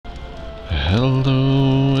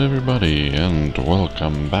Hello everybody and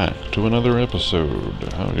welcome back to another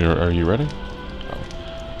episode. Are you ready?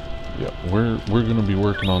 Yeah, we're gonna be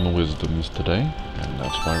working on the wisdoms today, and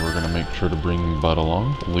that's why we're gonna make sure to bring Bud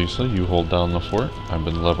along. Lisa, you hold down the fort. I've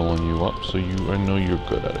been leveling you up, so I know you're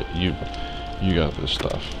good at it. You got this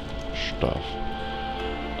stuff.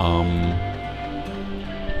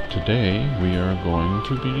 Today we are going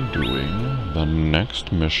to be doing the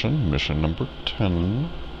next mission number 10.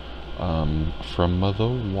 From the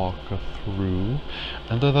walkthrough,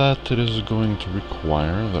 and to that it is going to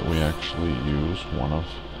require that we actually use one of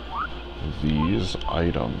these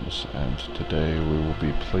items, and today we will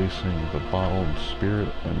be placing the bottled spirit,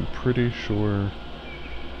 I'm pretty sure,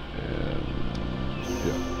 in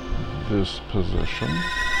this position.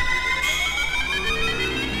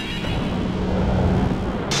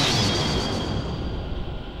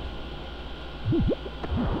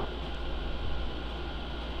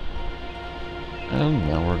 And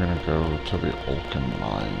now we're going to go to the Ulcan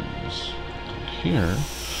Mines. And here,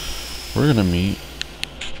 we're going to meet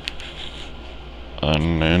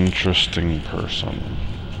an interesting person.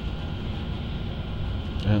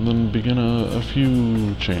 And then begin a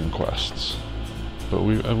few chain quests. But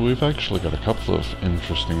we've actually got a couple of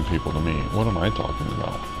interesting people to meet. What am I talking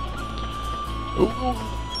about? Oh.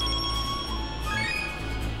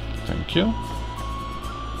 Thank you.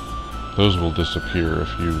 Those will disappear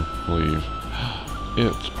if you leave.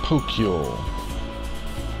 It's Pokyo.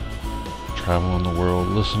 Traveling the world,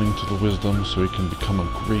 listening to the wisdom so he can become a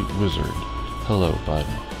great wizard. Hello, Bud.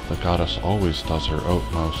 The goddess always does her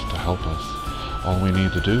utmost to help us. All we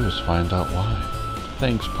need to do is find out why.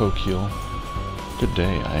 Thanks, Pokyo. Good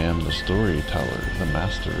day, I am the storyteller. The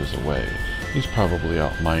master is away. He's probably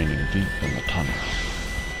out mining deep in the tunnels.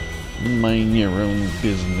 Mind your own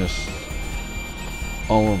business.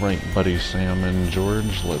 Alright, buddy Sam and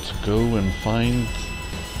George, let's go and find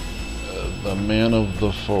the man of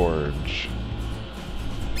the forge.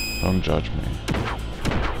 Don't judge me.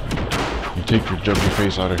 You take your judgy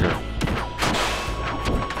face out of here.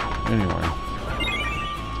 Anyway.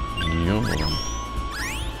 Yodeling.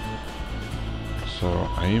 So,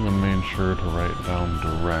 I even made sure to write down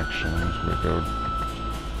directions. We go...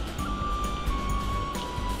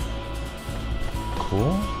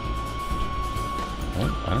 Cool? I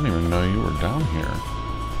didn't even know you were down here.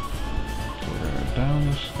 So we're going to go down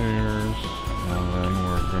the stairs, and then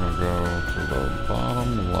we're going to go to the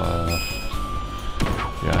bottom left.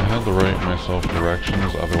 Yeah, I had to write myself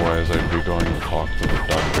directions, otherwise I'd be going to talk to the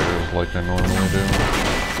duck bears like I normally do.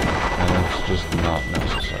 And it's just not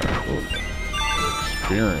necessary.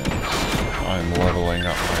 Experience. I'm leveling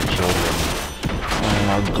up my children.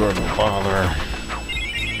 I'm a good father.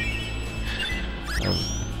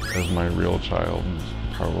 As my real child is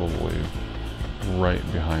probably right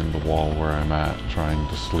behind the wall where I'm at, trying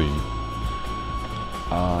to sleep.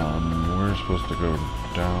 We're supposed to go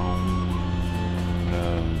down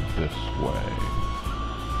this way.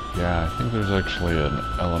 Yeah, I think there's actually an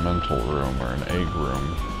elemental room or an egg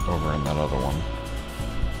room over in that other one.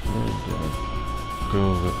 We're gonna go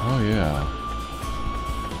oh yeah.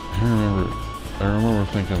 I remember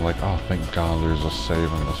thinking like, oh thank God there's a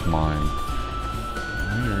save in this mine.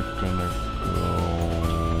 We are gonna go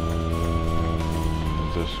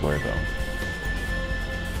this way though.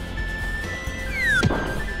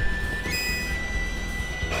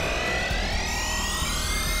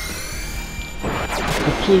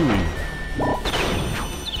 The Pluie!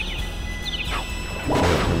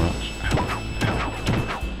 Too much.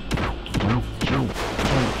 Don't you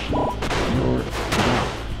touch your...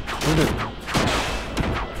 Hit it!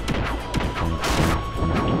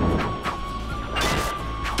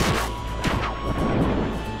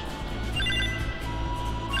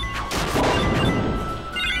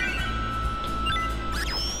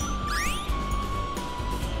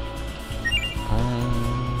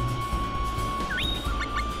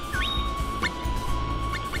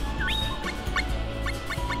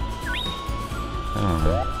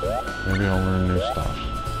 Maybe I'll learn new stuff.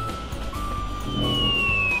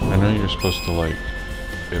 I know you're supposed to like,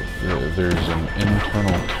 if there's an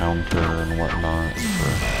internal counter and whatnot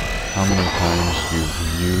for how many times you've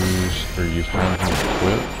used or you've had him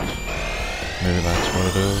equipped. Maybe that's what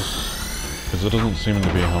it is. Because it doesn't seem to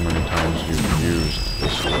be how many times you've used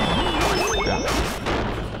this one.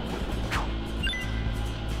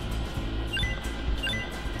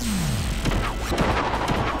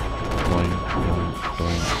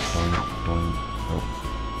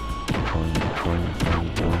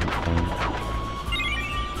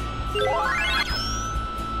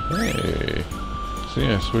 Hey! See,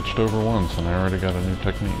 I switched over once and I already got a new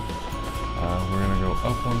technique. We're gonna go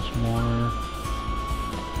up once more.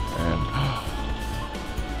 And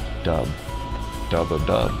dub. Dub a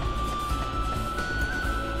dub.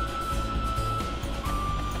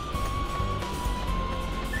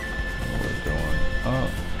 And we're going up.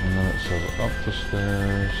 And then it says up the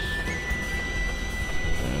stairs.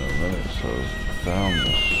 And then it says down the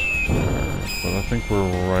stairs. But I think we're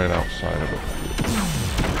right outside of it.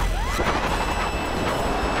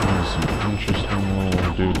 There's some interesting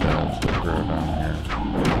little doodads that grow down here.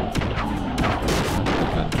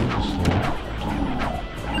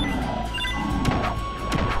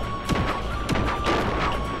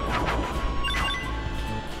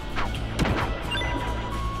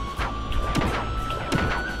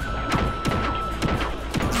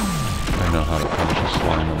 I know how to punch a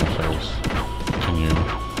slime in the face. Can you?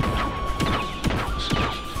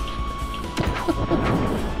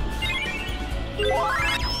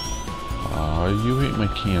 You ate my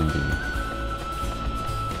candy.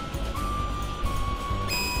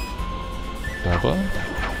 Bubba?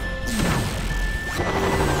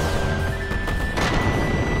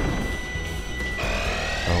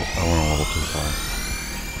 Oh, I went a little too far.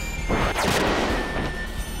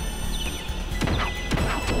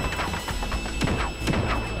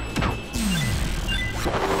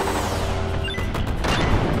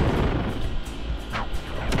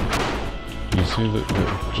 You see that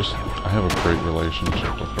just, I have a great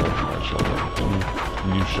relationship with both of my children. Can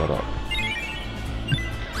you shut up?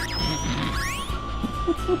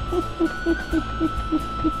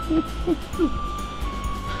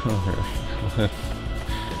 Okay,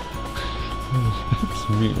 let's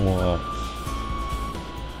meet Watts.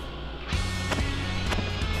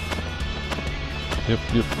 Yep,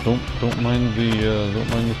 don't mind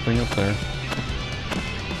the thing up there.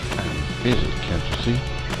 I'm busy, can't you see?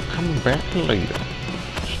 Come back later.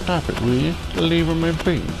 Stop it, will you? Leave him in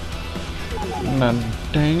peace. Now,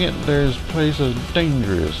 dang it, this place is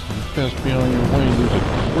dangerous. You best be on your way. There's a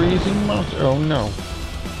crazy monster. Oh no.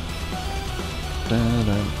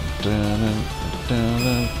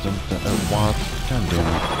 Watts. God damn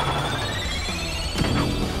it.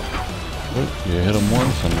 Oh, you hit him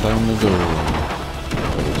once and down they go.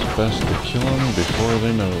 But it's best to kill them before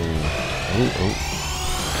they know. Oh.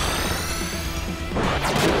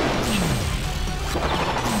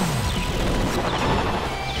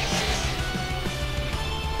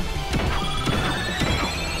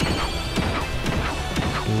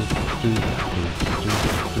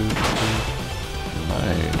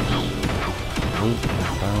 Nice. Oop,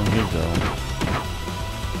 down you go.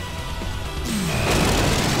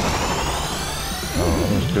 Oh, that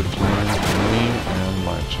was good planning for me and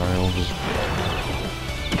my child is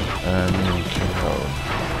and KO.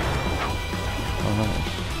 Oh,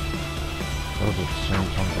 nice. Both at the same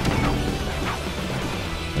time.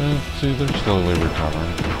 See, they're slowly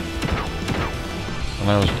recovering. And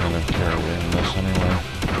I was kind of carrying this anyway.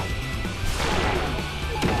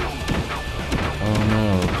 Oh no,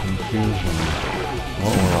 confusion.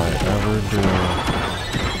 What will I ever do?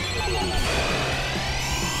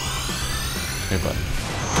 Hey buddy.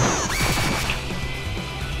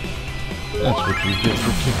 That's what you get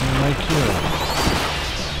for kicking my kill.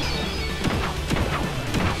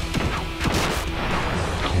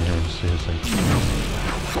 Can't even see as I can.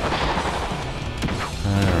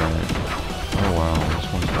 Alright. Oh wow, this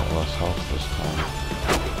one's got less health this time.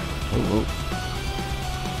 Oh.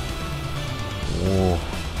 Oh,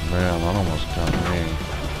 man, that almost got me.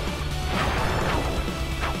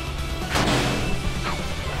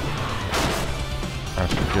 I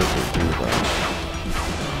forget to do that.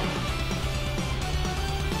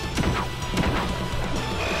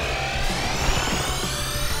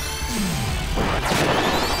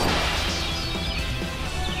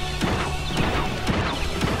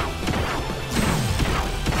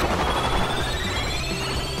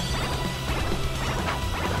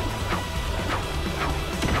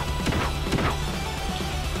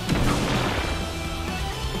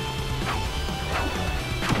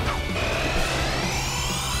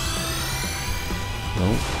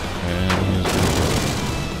 Nope, and he's gonna go.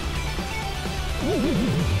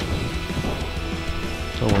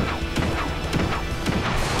 So work.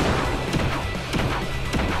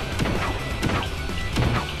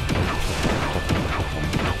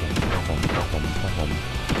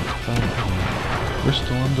 We're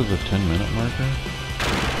still under the 10-minute marker?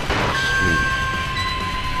 Sweet.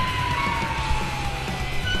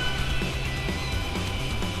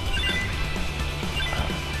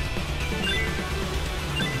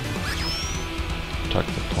 Tuck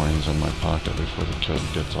the coins in my pocket before the kid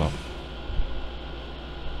gets up.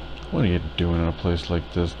 What are you doing in a place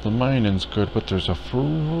like this? The mining's good, but there's a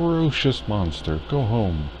ferocious monster. Go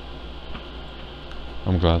home.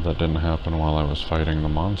 I'm glad that didn't happen while I was fighting the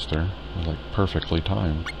monster. It was like perfectly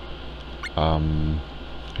timed. I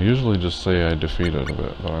usually just say I defeated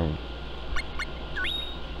it, but I...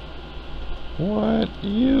 What?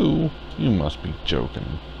 You? You must be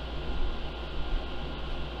joking.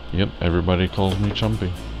 Yep, everybody calls me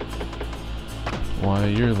Chumpy. Why,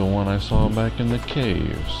 you're the one I saw back in the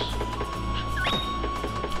caves.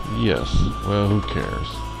 Yes, well, who cares?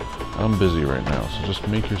 I'm busy right now, so just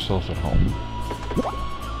make yourself at home.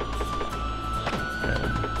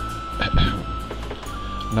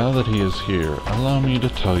 And now that he is here, allow me to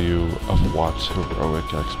tell you of Watt's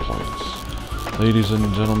heroic exploits. Ladies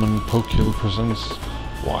and gentlemen, Pokehill presents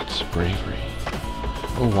Watt's bravery.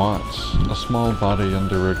 Oh, Watts, a small body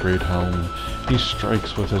under a great helm, he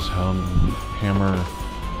strikes with his hammer,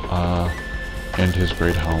 and his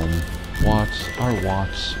great helm. Watts, our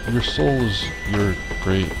Watts, your soul is your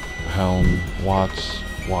great helm. Watts,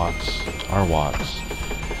 our Watts.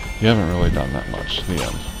 You haven't really done that much. The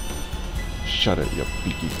end. Shut it, you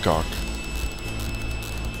beaky cock.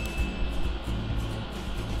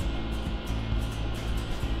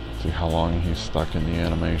 See how long he's stuck in the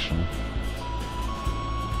animation.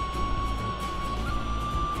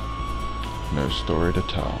 No story to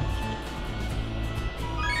tell.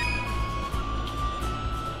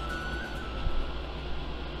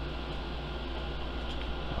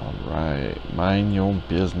 Alright, mind your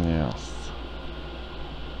business.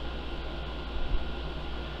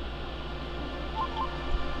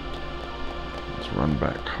 Let's run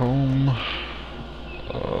back home.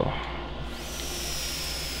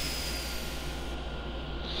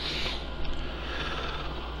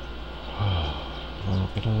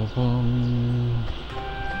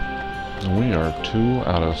 We are 2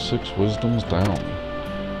 out of 6 wisdoms down.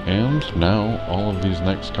 And now, all of these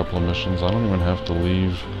next couple of missions, I don't even have to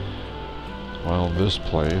leave, well, this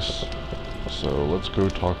place. So let's go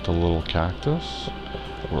talk to Little Cactus.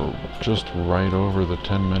 We're just right over the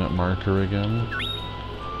 10-minute marker again.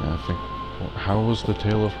 And I think, how was the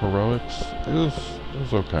Tale of Heroics? It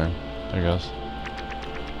was okay, I guess.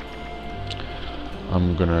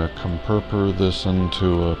 I'm gonna compurper this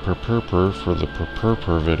into a purpurper for the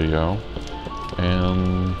purpurper video.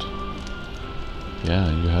 And yeah,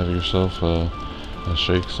 you have yourself a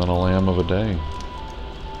shakes on a lamb of a day.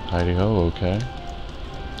 Heidi ho, okay?